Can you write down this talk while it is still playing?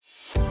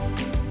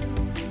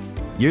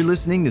You're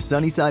listening to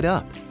Sunny Side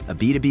Up, a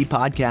B2B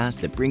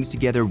podcast that brings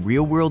together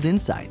real-world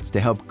insights to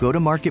help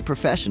go-to-market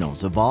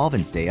professionals evolve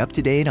and stay up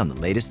to date on the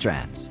latest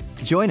trends.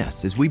 Join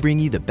us as we bring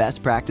you the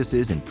best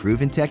practices and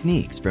proven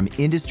techniques from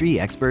industry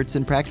experts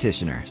and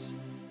practitioners.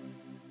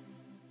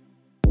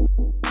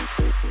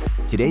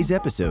 Today's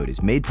episode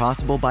is made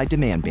possible by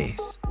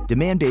Demandbase.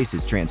 Demandbase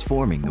is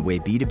transforming the way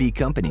B2B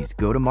companies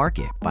go to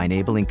market by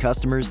enabling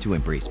customers to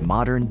embrace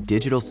modern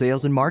digital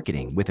sales and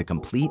marketing with a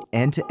complete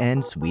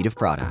end-to-end suite of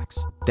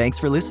products. Thanks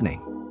for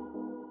listening.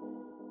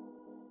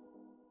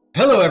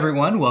 Hello,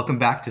 everyone. Welcome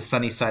back to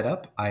Sunny Side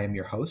Up. I am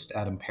your host,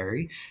 Adam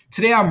Perry.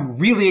 Today, I'm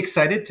really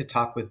excited to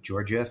talk with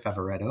Georgia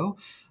Favaretto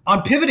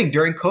on pivoting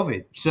during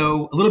COVID.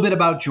 So a little bit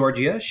about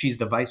Georgia. She's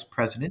the Vice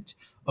President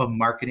of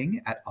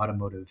Marketing at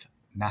Automotive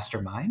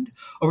Mastermind,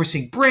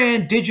 overseeing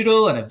brand,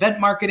 digital, and event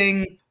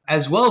marketing,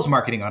 as well as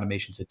marketing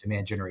automations and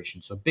demand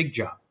generation. So big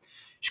job.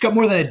 She's got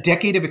more than a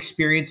decade of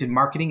experience in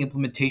marketing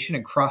implementation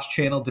and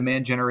cross-channel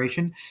demand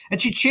generation,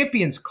 and she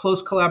champions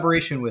close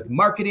collaboration with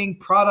marketing,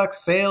 product,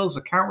 sales,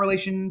 account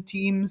relation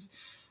teams,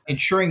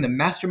 ensuring the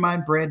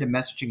Mastermind brand and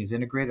messaging is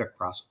integrated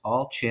across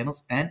all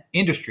channels and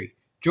industry.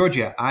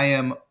 Georgia, I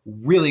am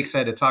really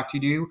excited to talk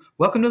to you.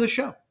 Welcome to the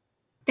show.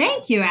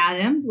 Thank you,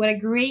 Adam. What a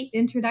great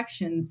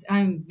introductions.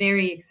 I'm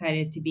very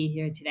excited to be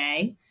here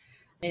today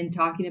and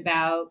talking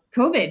about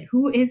COVID.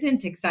 Who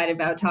isn't excited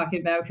about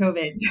talking about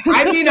COVID?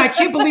 I mean, I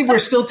can't believe we're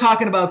still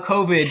talking about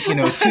COVID,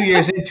 2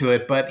 years into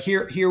it, but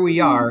here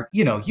we are.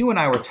 You and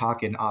I were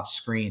talking off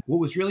screen. What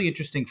was really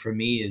interesting for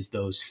me is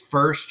those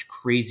first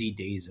crazy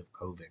days of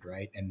COVID,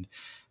 right? And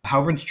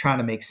how everyone's trying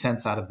to make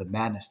sense out of the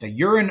madness. Now,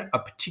 you're in a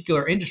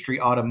particular industry,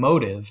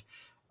 automotive,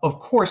 of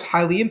course,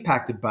 highly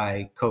impacted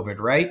by COVID,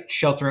 right?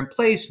 Shelter in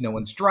place, no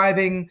one's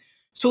driving.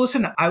 So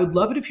listen, I would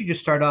love it if you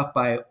just start off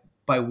by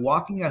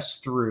walking us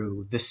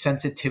through the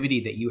sensitivity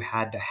that you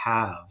had to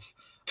have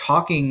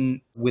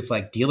talking with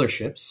like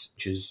dealerships,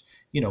 which is,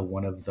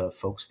 one of the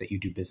folks that you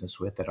do business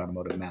with at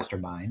Automotive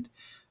Mastermind,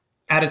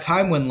 at a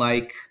time when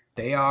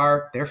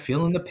they're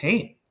feeling the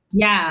pain.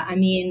 Yeah, I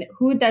mean,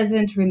 who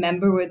doesn't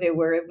remember where they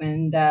were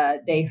when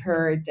they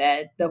heard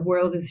that the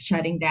world is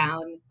shutting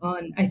down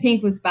on, I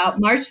think it was about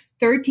March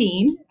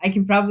 13. I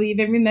can probably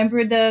even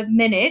remember the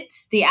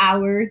minutes, the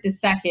hour, the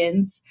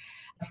seconds.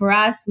 For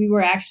us, we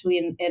were actually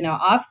in an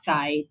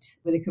offsite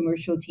with a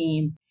commercial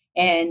team,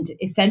 and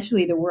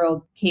essentially the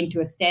world came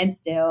to a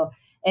standstill.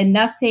 And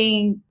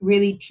nothing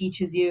really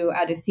teaches you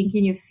how to think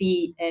in your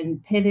feet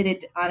and pivot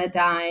it on a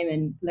dime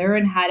and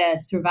learn how to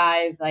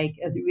survive like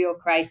a real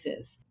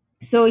crisis.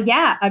 So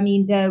yeah, I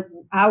mean,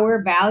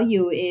 our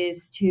value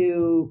is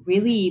to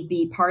really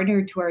be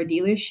partnered to our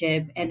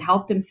dealership and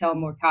help them sell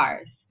more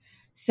cars.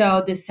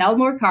 So the sell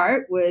more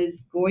car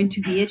was going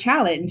to be a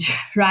challenge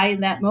right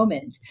in that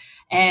moment.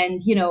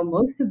 And,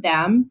 most of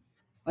them,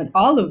 and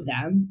all of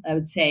them, I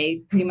would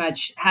say, pretty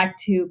much had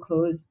to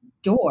close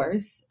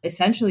doors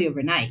essentially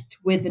overnight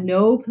with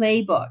no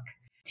playbook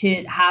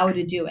to how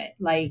to do it.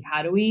 Like,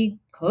 how do we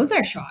close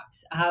our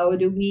shops? How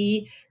do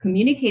we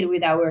communicate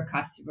with our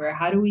customer?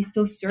 How do we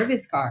still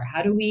service car?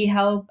 How do we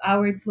help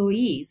our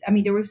employees? I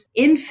mean, there was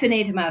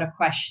infinite amount of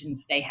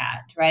questions they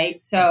had, right?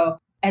 So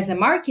as a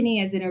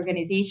marketing, as an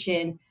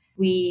organization,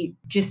 we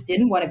just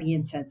didn't want to be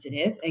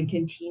insensitive and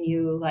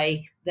continue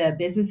like the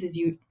business as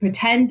you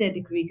pretend that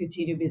we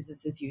continue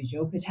business as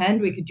usual,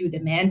 pretend we could do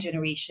demand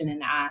generation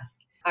and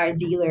ask our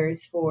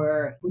dealers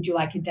for, would you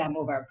like a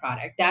demo of our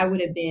product? That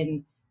would have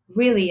been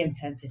really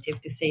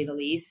insensitive to say the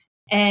least.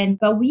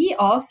 But we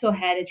also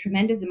had a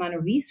tremendous amount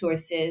of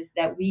resources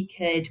that we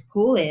could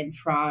pull in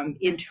from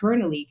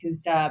internally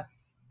because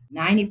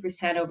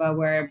 90% of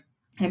our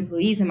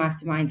employees and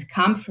masterminds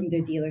come from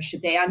their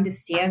dealership. They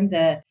understand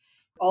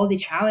all the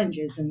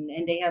challenges and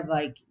they have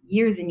like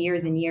years and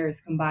years and years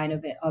combined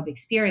of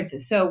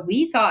experiences. So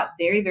we thought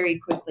very, very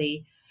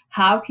quickly,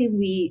 how can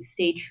we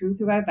stay true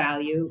to our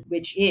value,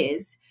 which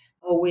is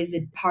always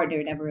a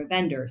partner, never a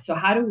vendor. So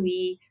how do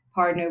we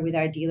partner with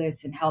our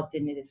dealers and help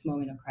them in this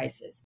moment of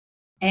crisis?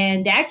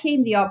 And that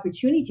came the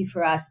opportunity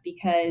for us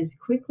because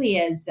quickly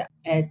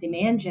as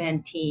demand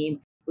gen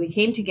team, we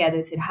came together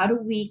and said, how do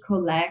we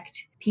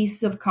collect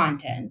pieces of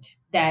content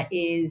that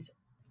is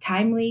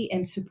timely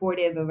and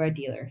supportive of our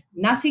dealer?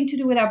 Nothing to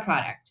do with our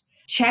product.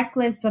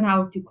 Checklist on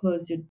how to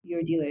close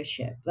your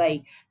dealership,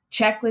 like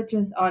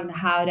checklist on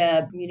how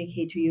to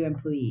communicate to your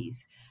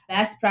employees.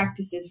 Best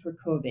practices for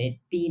COVID,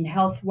 being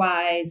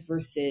health-wise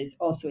versus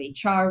also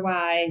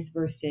HR-wise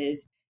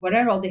versus what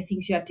are all the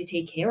things you have to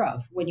take care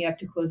of when you have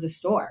to close a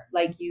store?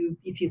 Like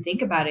if you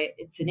think about it,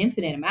 it's an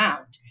infinite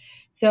amount.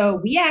 So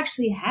we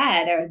actually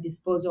had at our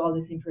disposal all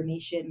this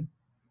information,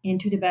 and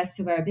to the best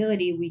of our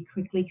ability, we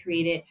quickly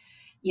created,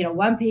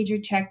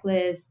 one-pager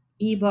checklist,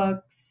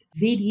 ebooks,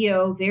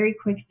 video, very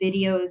quick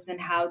videos on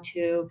how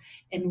to,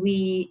 and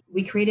we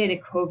created a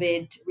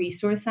COVID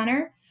resource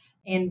center.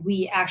 And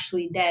we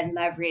actually then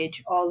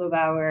leverage all of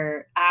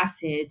our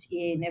assets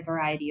in a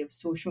variety of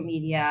social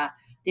media,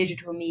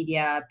 digital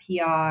media,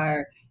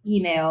 PR,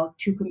 email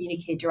to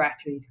communicate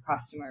directly to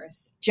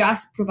customers,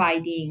 just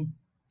providing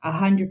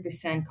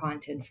 100%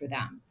 content for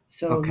them.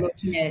 So Okay.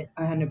 looking at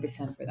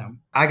 100% for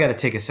them. I got to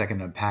take a second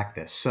to unpack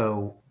this.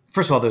 So,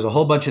 first of all, there's a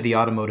whole bunch of the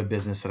automotive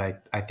business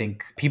that I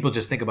think people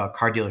just think about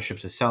car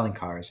dealerships as selling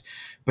cars.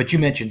 But you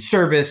mentioned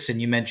service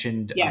and you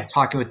mentioned Yes.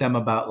 talking with them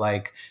about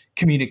like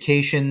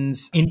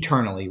communications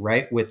internally,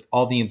 right? With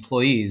all the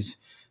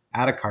employees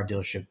at a car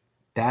dealership.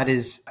 That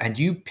is, and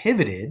you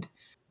pivoted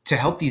to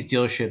help these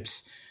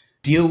dealerships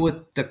deal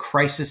with the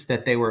crisis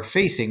that they were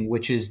facing,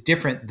 which is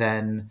different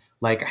than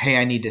like, hey,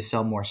 I need to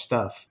sell more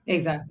stuff.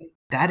 Exactly.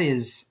 That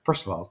is,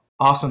 first of all,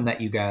 awesome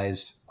that you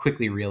guys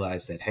quickly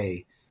realized that,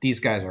 hey, these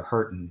guys are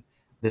hurting.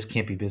 This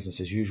can't be business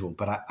as usual.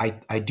 But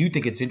I do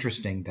think it's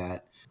interesting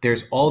that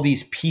there's all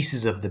these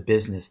pieces of the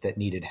business that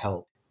needed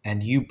help.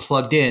 And you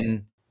plugged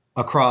in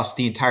across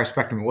the entire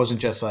spectrum. It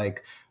wasn't just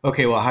like,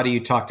 okay, well, how do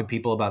you talk to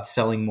people about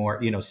selling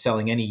more,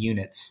 selling any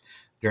units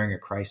during a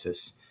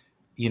crisis?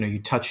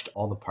 You touched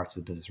all the parts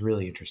of the business.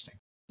 Really interesting.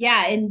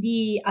 Yeah, and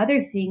the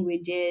other thing we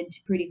did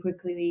pretty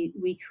quickly,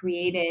 we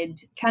created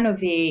kind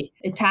of a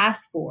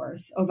task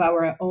force of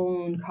our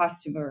own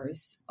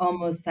customers,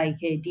 almost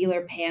like a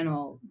dealer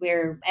panel,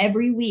 where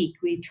every week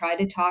we try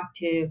to talk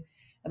to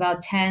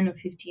about 10 or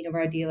 15 of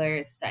our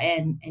dealers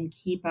and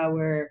keep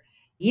our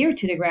ear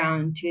to the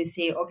ground to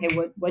say, okay,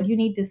 what do you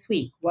need this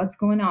week? What's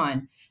going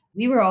on?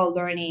 We were all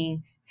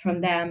learning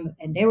from them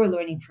and they were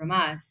learning from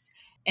us.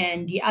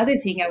 And the other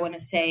thing I want to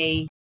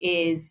say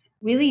is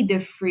really the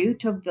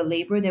fruit of the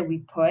labor that we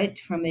put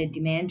from a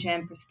demand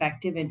gen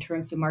perspective in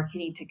terms of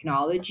marketing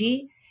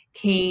technology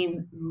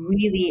came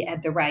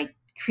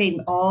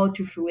all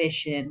to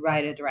fruition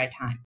right at the right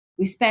time.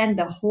 We spent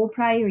the whole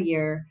prior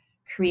year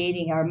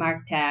creating our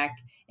MarkTech,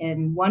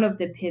 and one of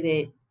the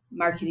pivot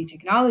marketing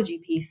technology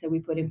piece that we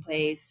put in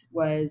place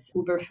was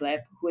Uberflip,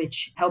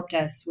 which helped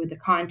us with the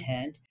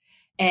content.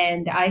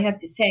 And I have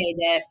to say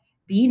that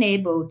being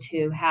able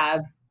to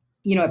have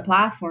a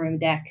platform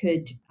that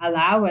could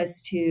allow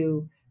us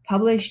to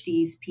publish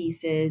these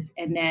pieces,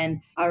 and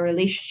then our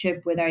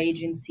relationship with our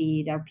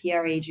agency, our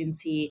PR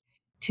agency,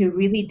 to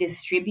really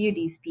distribute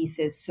these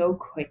pieces so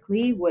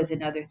quickly was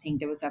another thing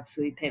that was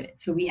absolutely pivot.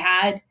 So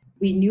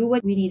we knew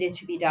what we needed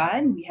to be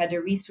done, we had the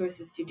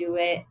resources to do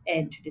it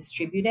and to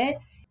distribute it,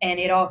 and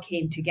it all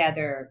came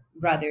together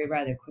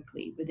rather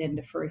quickly within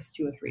the first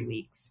 2 or 3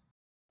 weeks.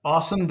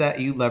 Awesome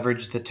that you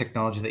leveraged the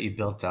technology that you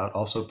built out.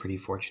 Also, pretty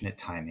fortunate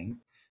timing.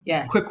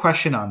 Yes. Quick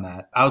question on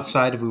that.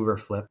 Outside of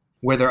Uberflip,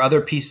 were there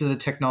other pieces of the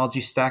technology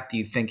stack that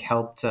you think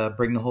helped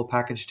bring the whole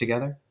package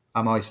together?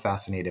 I'm always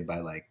fascinated by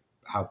like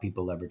how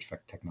people leverage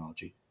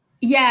technology.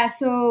 Yeah,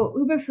 so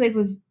Uberflip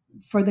was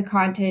for the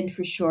content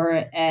for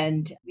sure,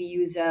 and we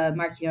use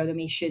marketing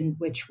automation,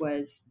 which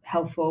was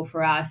helpful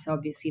for us,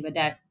 obviously. But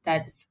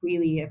that's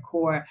really a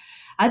core.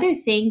 Other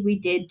thing we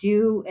did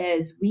do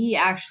is we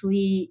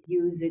actually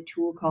use a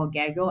tool called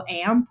Gaggle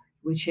Amp,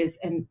 which is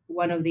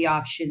one of the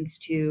options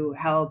to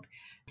help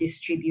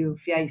distribute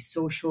via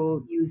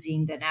social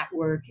using the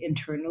network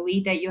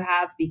internally that you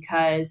have,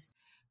 because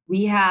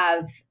we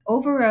have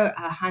over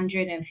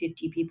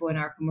 150 people in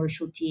our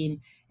commercial team,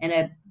 and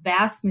a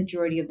vast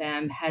majority of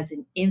them has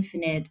an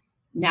infinite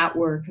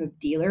network of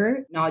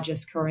dealer, not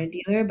just current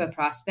dealer, but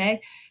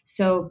prospect.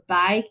 So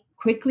by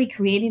quickly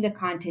creating the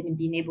content and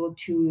being able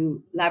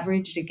to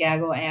leverage the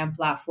Gaggle Amp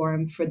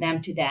platform for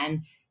them to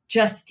then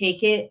just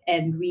take it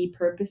and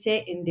repurpose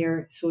it in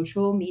their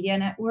social media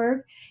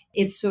network,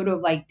 it's sort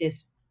of like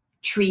this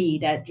tree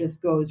that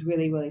just goes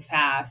really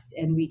fast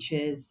and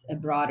reaches a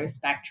broader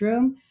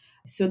spectrum.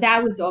 So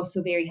that was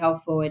also very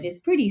helpful. It is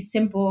pretty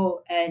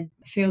simple and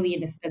fairly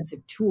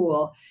inexpensive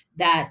tool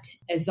that,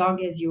 as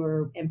long as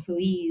your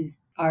employees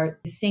are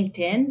synced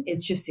in,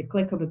 it's just a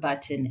click of a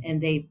button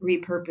and they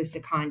repurpose the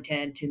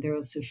content in their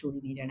own social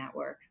media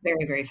network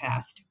very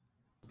fast.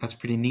 That's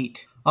pretty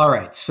neat. All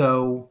right.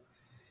 So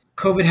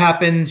COVID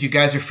happens, you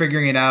guys are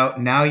figuring it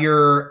out. Now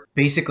you're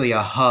basically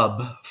a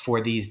hub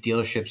for these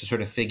dealerships to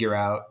sort of figure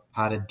out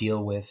how to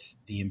deal with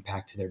the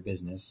impact to their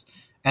business.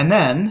 And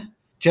then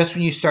just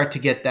when you start to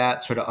get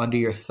that sort of under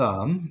your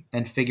thumb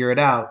and figure it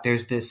out,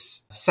 there's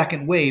this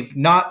second wave,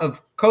 not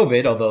of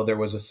COVID, although there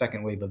was a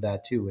second wave of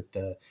that too with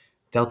the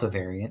Delta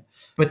variant.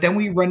 But then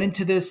we run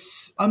into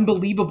this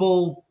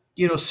unbelievable,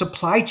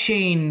 supply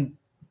chain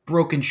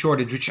broken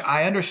shortage, which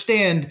I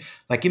understand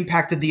like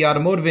impacted the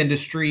automotive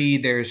industry.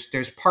 There's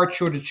part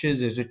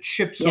shortages, there's a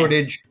chip Yes.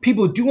 shortage.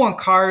 People who do want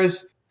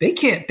cars, they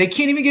can't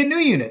even get new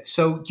units.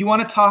 So do you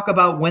want to talk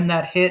about when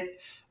that hit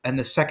and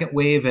the second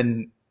wave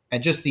and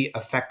just the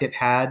effect it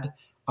had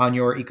on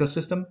your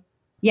ecosystem?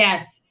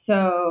 Yes.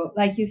 So,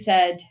 like you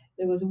said,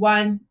 there was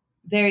one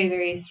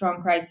very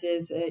strong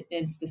crisis.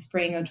 It's the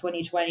spring of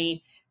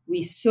 2020.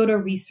 We sort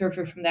of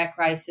resurfaced from that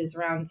crisis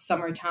around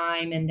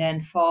summertime and then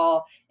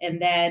fall.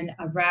 And then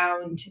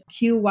around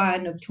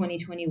Q1 of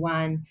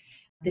 2021,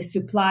 the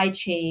supply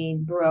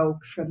chain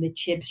broke from the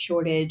chip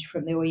shortage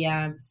from the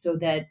OEMs, so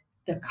that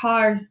the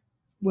cars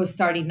was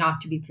starting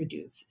not to be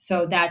produced.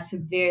 So that's a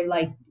very,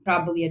 like,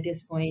 probably at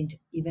this point,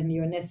 even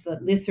your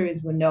listeners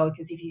would know,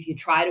 because if you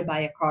try to buy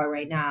a car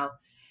right now,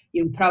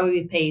 you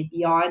probably pay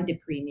beyond the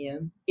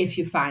premium if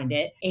you find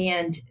it.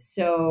 And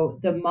so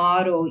the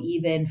model,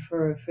 even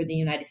for the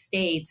United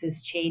States,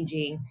 is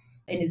changing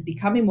and is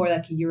becoming more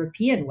like a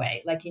European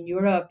way. Like in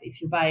Europe,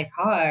 if you buy a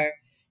car,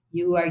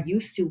 you are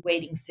used to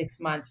waiting 6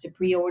 months. The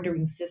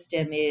pre-ordering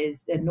system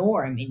is the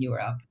norm in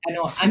Europe. I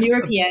know I'm 6 months.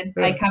 European.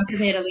 I come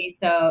from Italy,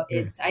 so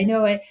I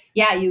know it.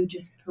 Yeah, you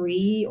just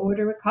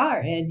pre-order a car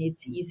and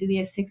it's easily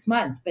a 6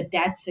 months, but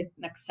that's an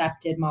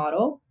accepted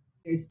model.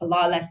 There's a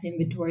lot less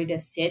inventory that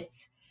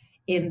sits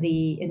in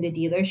the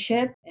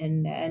dealership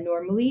and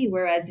normally,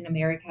 whereas in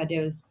America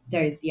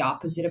there's the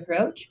opposite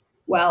approach.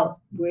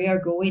 Well, we are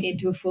going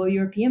into a full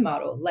European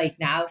model. Like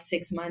now,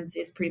 6 months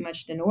is pretty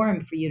much the norm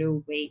for you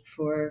to wait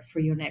for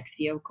your next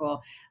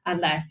vehicle,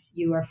 unless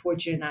you are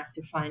fortunate enough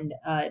to find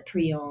a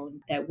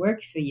pre-owned that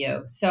works for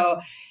you. So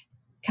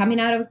coming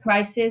out of a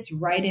crisis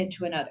right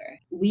into another.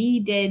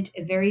 We did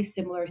a very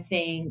similar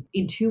thing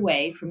in two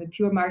ways from a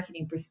pure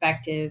marketing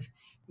perspective.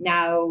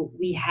 Now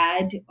we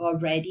had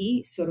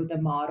already sort of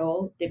the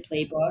model, the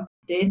playbook,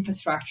 the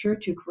infrastructure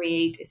to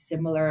create a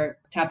similar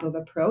type of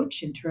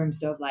approach in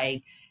terms of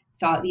like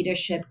thought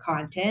leadership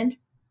content.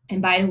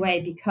 And by the way,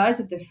 because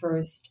of the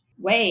first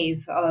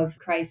wave of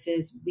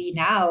crisis,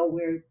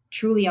 we're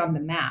truly on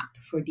the map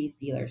for these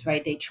dealers,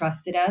 right? They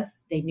trusted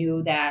us. They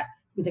knew that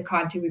the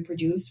content we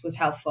produced was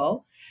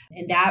helpful.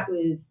 And that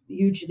was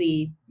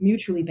hugely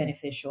mutually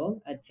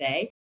beneficial, I'd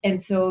say.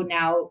 And so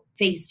now,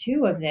 phase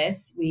two of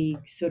this, we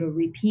sort of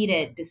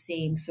repeated the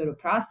same sort of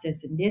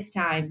process. And this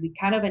time, we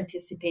kind of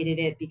anticipated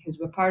it because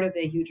we're part of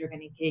a huge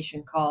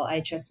organization called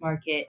IHS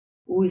Markit,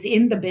 who is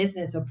in the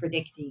business of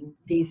predicting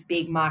these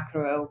big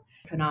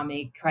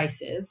macroeconomic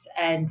crises.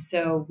 And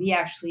so we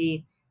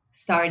actually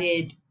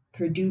started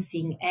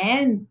producing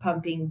and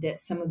pumping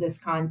some of this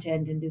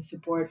content and this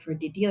support for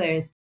the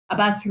dealers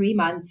about 3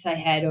 months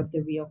ahead of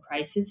the real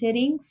crisis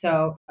hitting.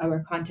 So our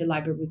content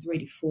library was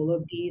already full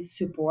of these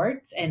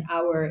supports, and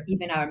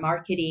even our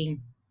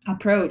marketing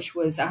approach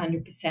was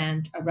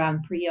 100%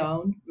 around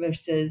pre-owned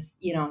versus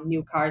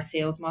new car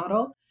sales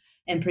model,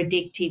 and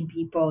predicting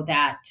people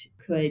that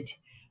could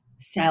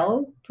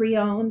sell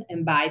pre-owned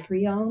and buy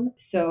pre-owned.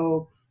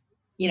 So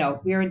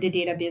we're in the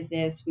data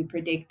business. We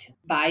predict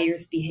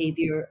buyers'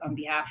 behavior on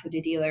behalf of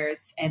the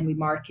dealers, and we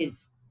market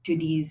to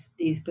these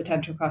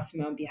potential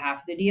customers on behalf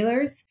of the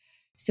dealers.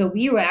 So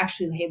we were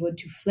actually able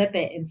to flip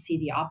it and see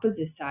the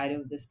opposite side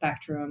of the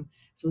spectrum.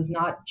 So it's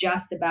not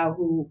just about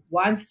who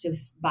wants to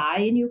buy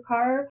a new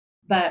car,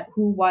 but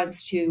who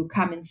wants to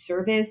come and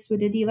service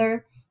with a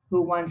dealer,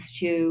 who wants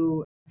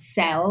to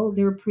sell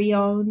their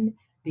pre-owned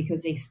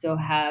because they still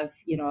have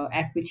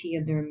equity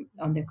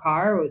on the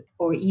car,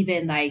 or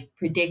even like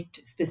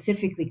predict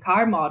specifically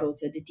car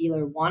models that the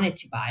dealer wanted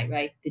to buy,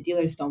 right? The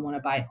dealers don't want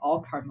to buy all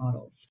car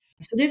models.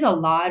 So there's a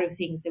lot of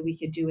things that we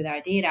could do with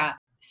our data.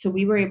 So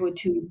we were able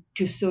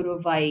to sort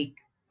of like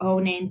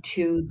own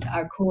into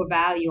our core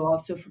value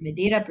also from a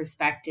data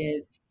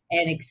perspective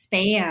and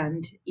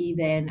expand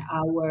even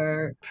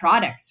our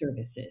product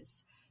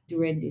services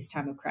during this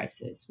time of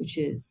crisis, which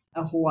is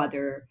a whole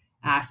other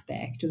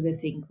aspect of the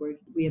thing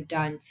we have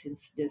done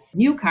since this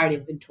new car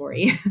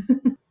inventory.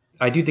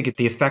 I do think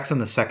the effects on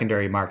the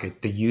secondary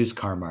market, the used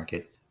car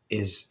market,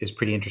 is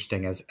pretty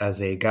interesting.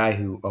 As a guy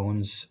who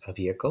owns a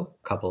vehicle,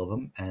 a couple of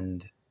them,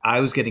 and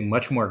I was getting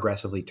much more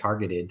aggressively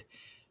targeted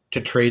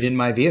to trade in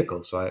my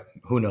vehicle. So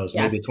who knows?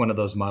 Yes. Maybe it's one of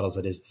those models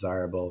that is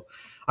desirable.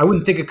 I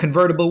wouldn't think a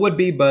convertible would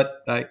be,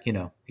 but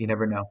you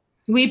never know.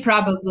 We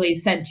probably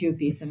sent you a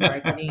piece of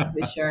marketing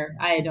for sure.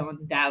 I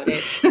don't doubt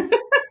it.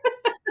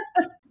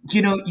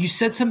 You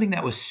said something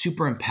that was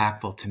super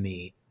impactful to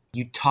me.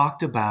 You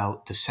talked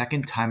about the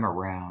second time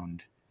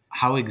around,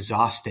 how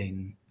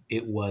exhausting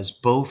it was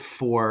both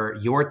for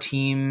your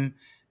team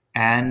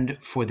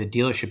and for the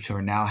dealerships who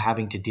are now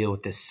having to deal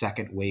with this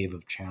second wave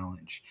of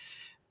challenge.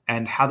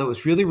 And how that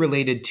was really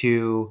related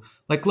to,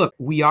 like, look,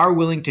 we are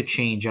willing to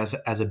change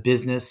as a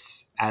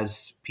business,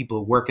 as people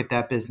who work at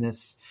that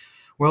business.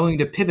 We're willing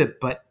to pivot,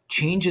 but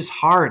change is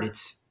hard.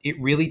 It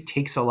really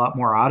takes a lot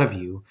more out of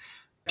you.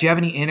 Do you have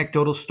any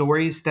anecdotal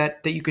stories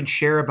that you can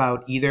share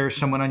about either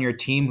someone on your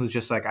team who's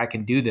just like, I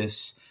can do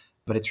this,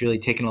 but it's really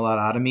taken a lot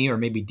out of me, or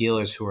maybe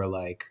dealers who are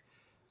like,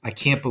 I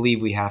can't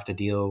believe we have to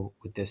deal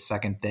with this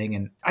second thing.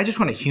 And I just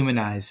want to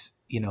humanize,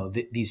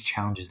 these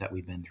challenges that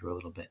we've been through a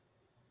little bit.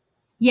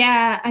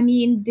 Yeah, I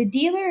mean, the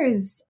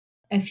dealers,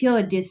 I feel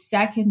like this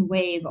second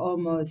wave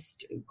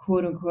almost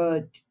quote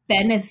unquote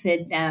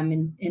benefit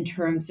them in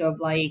terms of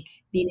like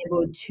being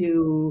able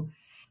to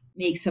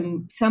make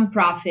some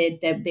profit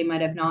that they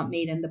might have not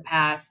made in the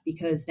past,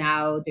 because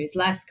now there's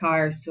less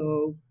cars.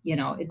 So,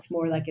 it's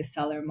more like a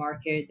seller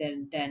market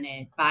than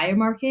a buyer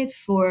market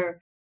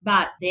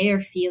but they are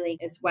feeling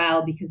as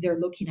well, because they're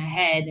looking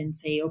ahead and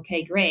say,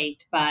 okay,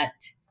 great,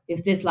 but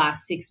if this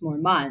lasts 6 more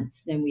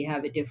months, then we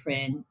have a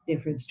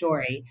different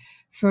story.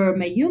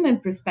 From a human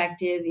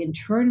perspective,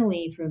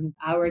 internally from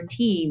our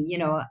team,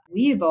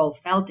 we've all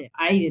felt it.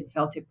 I even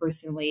felt it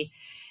personally,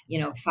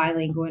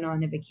 finally going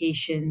on a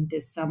vacation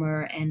this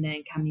summer and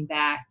then coming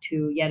back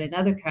to yet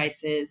another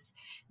crisis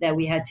that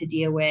we had to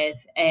deal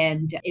with.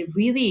 And it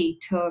really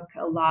took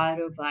a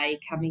lot of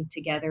like coming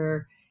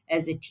together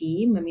as a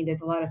team. I mean,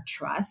 there's a lot of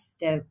trust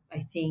that I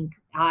think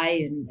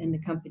and the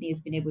company has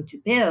been able to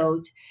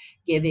build,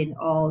 given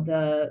all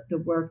the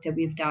work that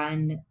we've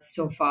done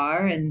so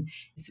far and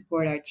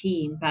support our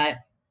team. But,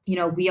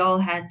 we all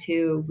had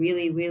to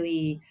really,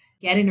 really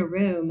get in a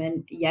room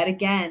and yet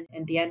again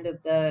at the end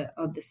of the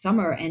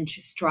summer and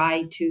just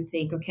try to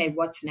think, okay,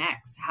 what's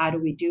next? How do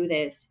we do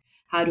this?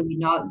 How do we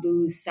not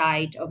lose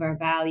sight of our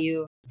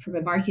value? From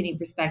a marketing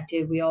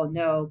perspective, we all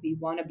know we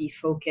want to be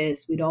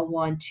focused. We don't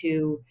want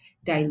to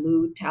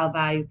dilute our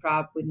value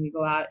prop when we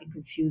go out and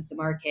confuse the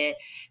market.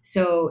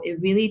 So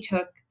it really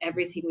took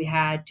everything we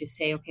had to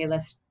say, okay,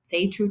 let's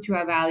stay true to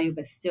our value,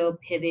 but still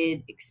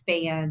pivot,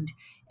 expand,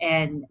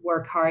 and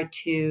work hard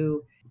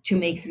to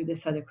make through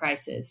this other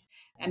crisis.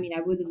 I mean, I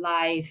wouldn't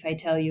lie if I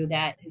tell you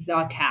that it's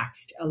not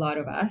taxed a lot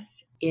of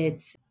us.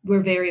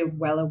 We're very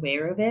well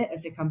aware of it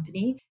as a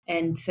company.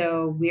 And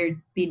so we've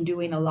been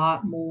doing a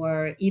lot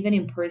more, even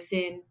in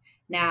person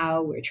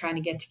now. We're trying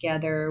to get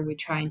together. We're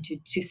trying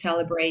to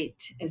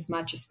celebrate as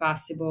much as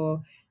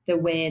possible the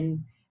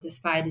win.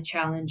 Despite the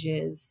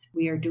challenges,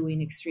 we are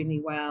doing extremely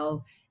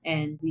well.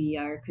 And we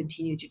are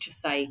continue to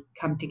just like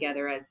come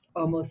together as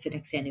almost an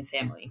extended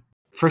family.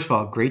 First of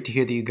all, great to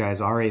hear that you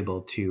guys are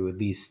able to at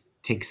least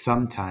take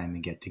some time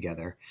and get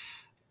together.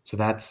 So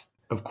that's,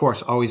 of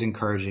course, always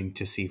encouraging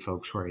to see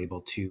folks who are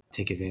able to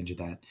take advantage of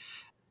that.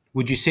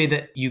 Would you say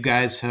that you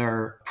guys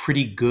are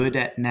pretty good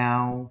at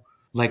now,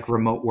 like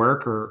remote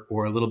work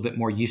or a little bit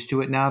more used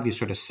to it now? Have you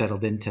sort of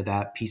settled into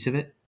that piece of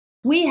it?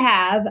 We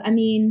have, I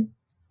mean,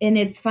 and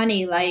it's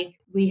funny, like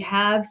we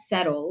have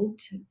settled,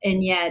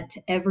 and yet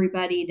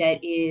everybody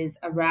that is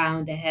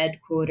around a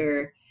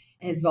headquarter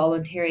has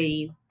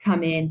voluntarily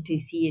come in to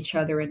see each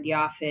other in the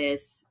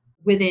office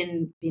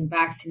within being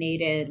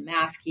vaccinated,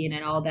 masking,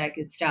 and all that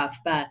good stuff.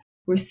 But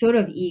we're sort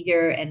of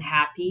eager and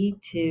happy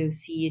to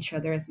see each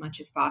other as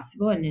much as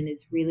possible. And then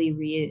it's really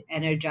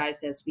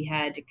re-energized us. We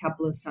had a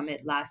couple of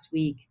summit last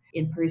week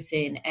in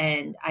person.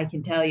 And I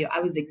can tell you, I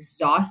was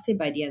exhausted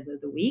by the end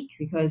of the week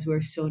because we're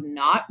so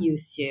not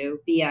used to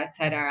be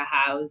outside our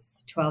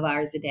house 12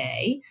 hours a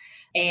day.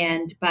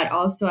 But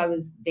also I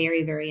was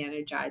very, very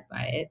energized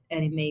by it.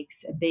 And it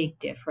makes a big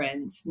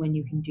difference when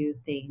you can do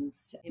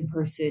things in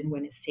person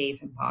when it's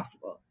safe and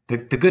possible. The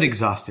good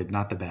exhausted,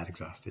 not the bad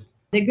exhausted.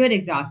 The good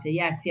exhausted.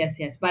 Yes, yes,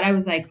 yes. But I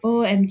was like,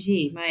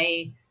 OMG,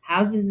 my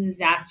house is a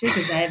disaster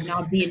because I have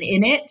not been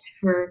in it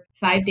for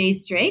 5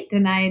 days straight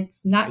and I'm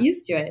not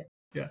used to it.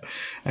 Yeah,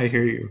 I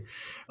hear you.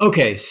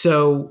 Okay,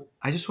 so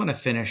I just want to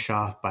finish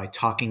off by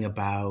talking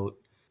about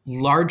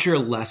larger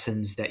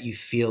lessons that you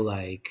feel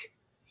like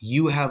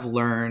you have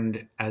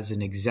learned as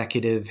an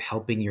executive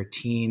helping your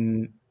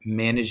team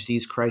manage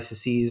these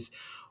crises,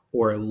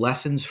 or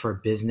lessons for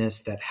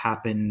business that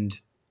happened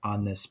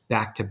on this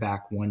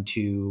back-to-back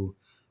 1-2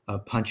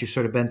 punch you've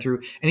sort of been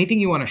through. Anything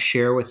you want to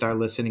share with our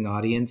listening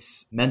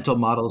audience, mental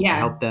models to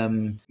help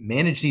them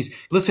manage these?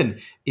 Listen,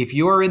 if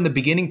you're in the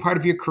beginning part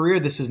of your career,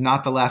 this is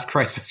not the last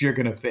crisis you're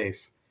going to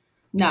face.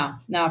 No,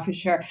 for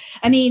sure.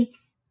 I mean,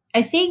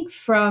 I think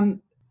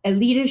from a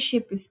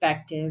leadership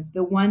perspective,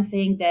 the one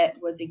thing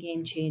that was a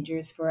game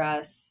changer for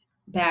us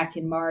back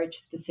in March,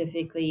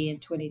 specifically in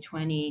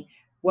 2020,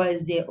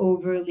 was the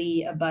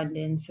overly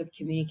abundance of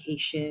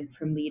communication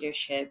from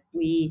leadership.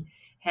 We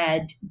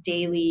had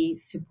daily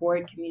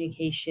support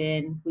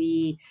communication.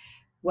 We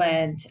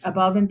went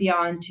above and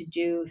beyond to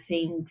do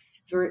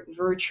things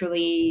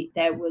virtually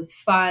that was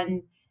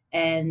fun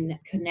and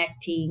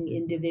connecting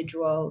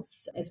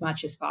individuals as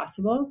much as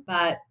possible.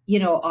 But,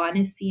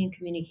 honesty and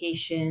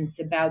communications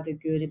about the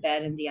good, the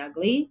bad, and the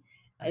ugly,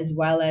 as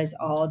well as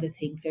all the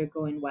things that are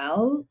going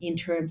well in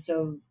terms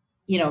of,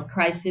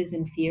 crisis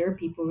and fear.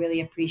 People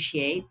really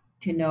appreciate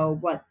to know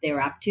what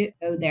they're up to,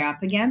 they're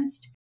up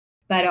against,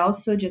 but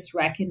also just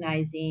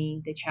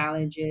recognizing the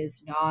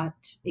challenges,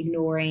 not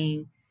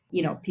ignoring,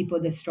 people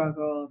that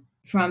struggle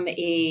from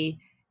a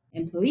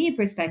employee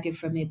perspective,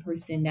 from a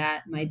person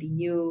that might be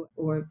new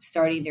or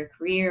starting their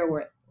career,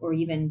 or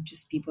even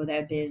just people that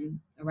have been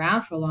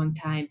around for a long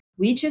time.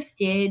 We just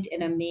did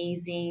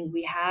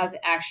we have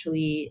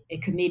actually a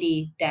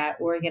committee that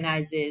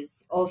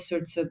organizes all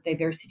sorts of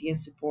diversity and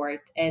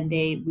support. And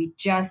we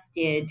just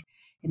did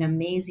an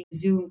amazing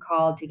Zoom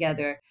call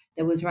together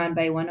that was run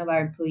by one of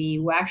our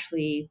employees who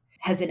actually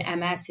has an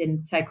MS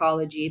in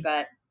psychology,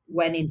 but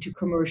went into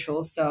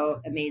commercials.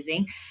 So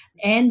amazing.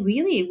 And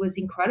really it was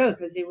incredible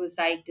because it was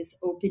like this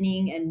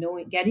opening and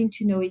getting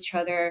to know each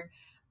other,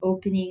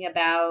 opening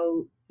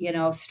about,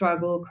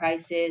 struggle,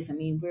 crisis. I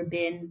mean, we've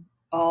been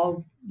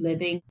all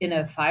living in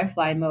a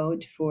firefly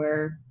mode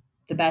for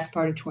the best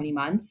part of 20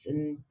 months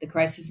and the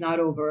crisis is not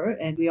over.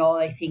 And we all,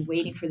 I think,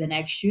 waiting for the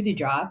next shoe to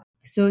drop.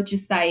 So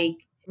just like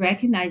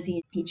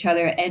recognizing each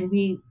other. And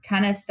we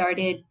kind of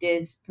started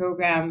this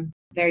program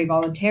very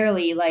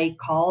voluntarily, like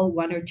call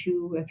one or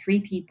two or three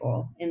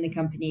people in the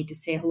company to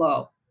say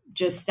hello,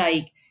 just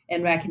like,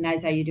 and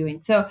recognize how you're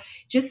doing. So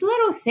just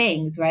little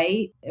things,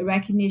 right?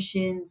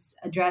 Recognitions,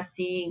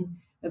 addressing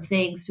of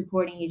things,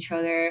 supporting each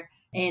other.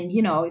 And,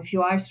 if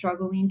you are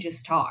struggling,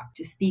 just talk,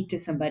 to speak to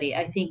somebody.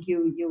 I think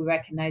you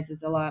recognize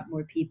there's a lot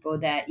more people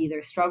that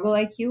either struggle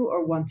like you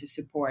or want to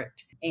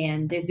support.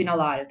 And there's been a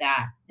lot of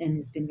that, and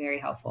it's been very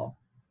helpful.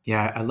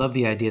 Yeah, I love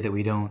the idea that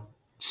we don't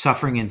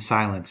suffering in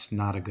silence,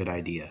 not a good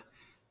idea.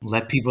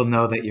 Let people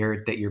know that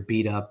you're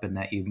beat up and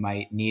that you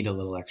might need a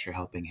little extra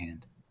helping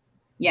hand.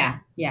 Yeah,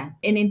 yeah.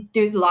 And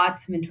there's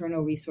lots of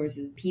internal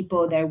resources,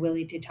 people that are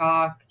willing to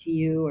talk to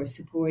you or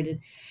support it,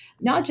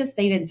 not just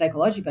even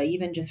psychology, but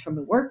even just from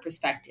a work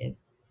perspective.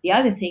 The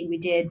other thing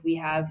we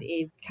have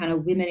a kind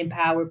of women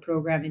empowered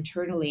program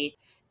internally.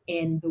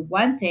 And the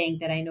one thing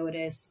that I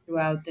noticed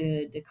throughout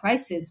the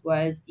crisis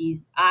was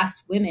these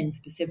us women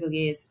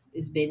specifically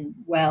has been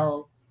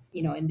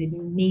in the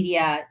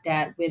media,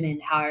 that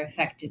women are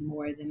affected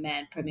more than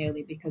men,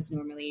 primarily because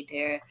normally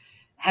they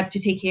have to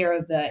take care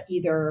of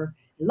either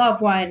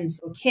loved ones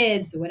or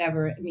kids or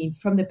whatever. I mean,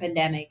 from the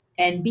pandemic,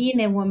 and being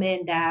a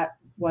woman that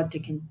want to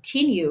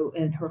continue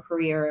in her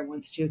career and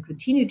wants to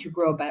continue to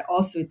grow, but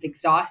also it's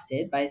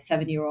exhausted by a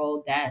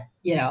 7-year-old that,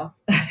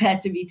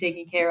 had to be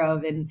taken care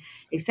of and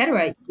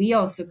etc. We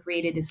also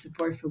created a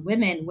support for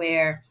women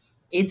where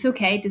it's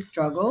okay to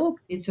struggle.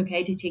 It's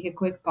okay to take a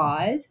quick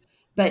pause,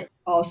 but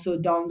also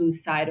don't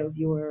lose sight of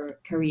your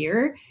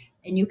career.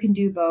 And you can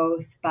do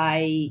both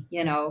by,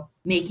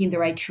 making the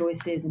right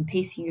choices and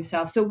pacing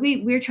yourself. So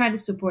we're trying to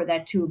support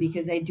that too,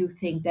 because I do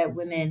think that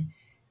women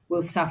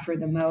will suffer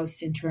the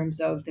most in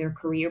terms of their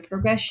career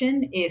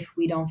progression if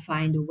we don't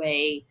find a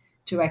way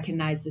to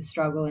recognize the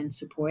struggle and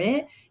support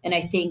it. And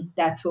I think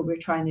that's what we're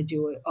trying to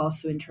do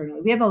also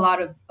internally. We have a lot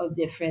of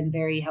different,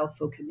 very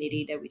helpful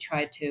committee that we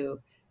try to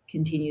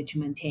continue to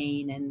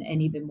maintain,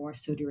 and even more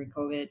so during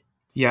COVID.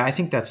 Yeah, I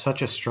think that's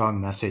such a strong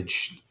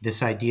message.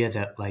 This idea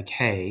that like,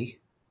 hey,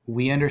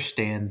 we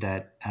understand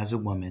that as a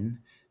woman,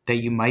 that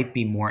you might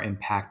be more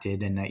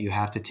impacted and that you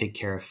have to take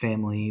care of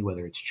family,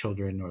 whether it's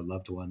children or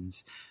loved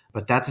ones.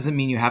 But that doesn't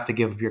mean you have to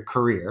give up your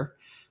career.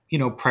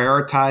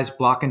 Prioritize,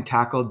 block and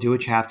tackle, do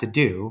what you have to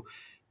do,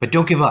 but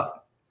don't give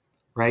up,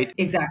 right?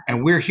 Exactly.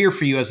 And we're here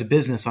for you as a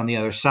business on the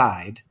other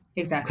side.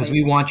 Exactly. Because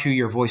we want you,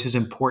 your voice is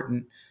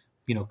important.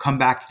 Come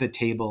back to the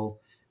table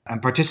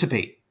and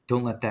participate.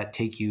 Don't let that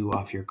take you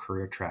off your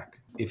career track.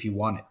 If you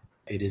want it,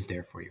 it is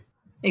there for you.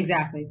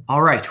 Exactly.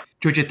 All right.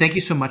 Georgia, thank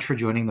you so much for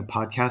joining the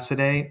podcast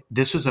today.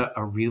 This was a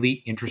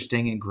really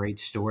interesting and great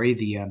story.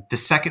 The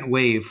second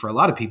wave for a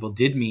lot of people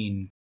did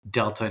mean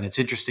Delta, and it's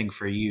interesting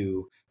for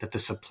you that the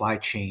supply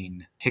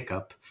chain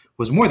hiccup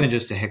was more than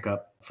just a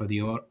hiccup for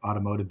the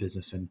automotive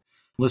business. And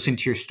listening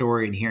to your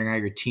story and hearing how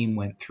your team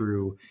went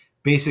through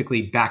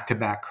basically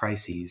back-to-back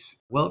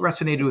crises, well, it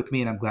resonated with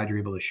me, and I'm glad you're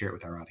able to share it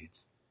with our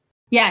audience.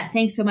 Yeah,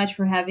 thanks so much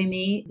for having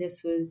me.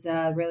 This was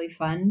really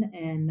fun,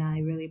 and I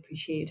really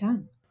appreciate your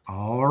time.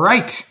 All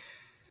right.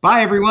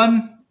 Bye,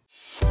 everyone.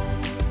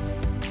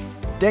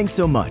 Thanks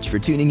so much for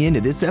tuning in to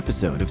this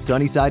episode of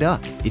Sunny Side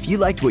Up. If you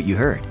liked what you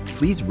heard,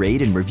 please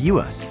rate and review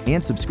us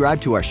and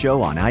subscribe to our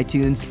show on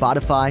iTunes,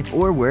 Spotify,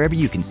 or wherever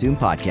you consume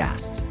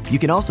podcasts. You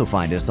can also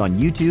find us on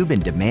YouTube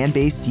and Demand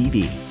Based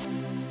TV.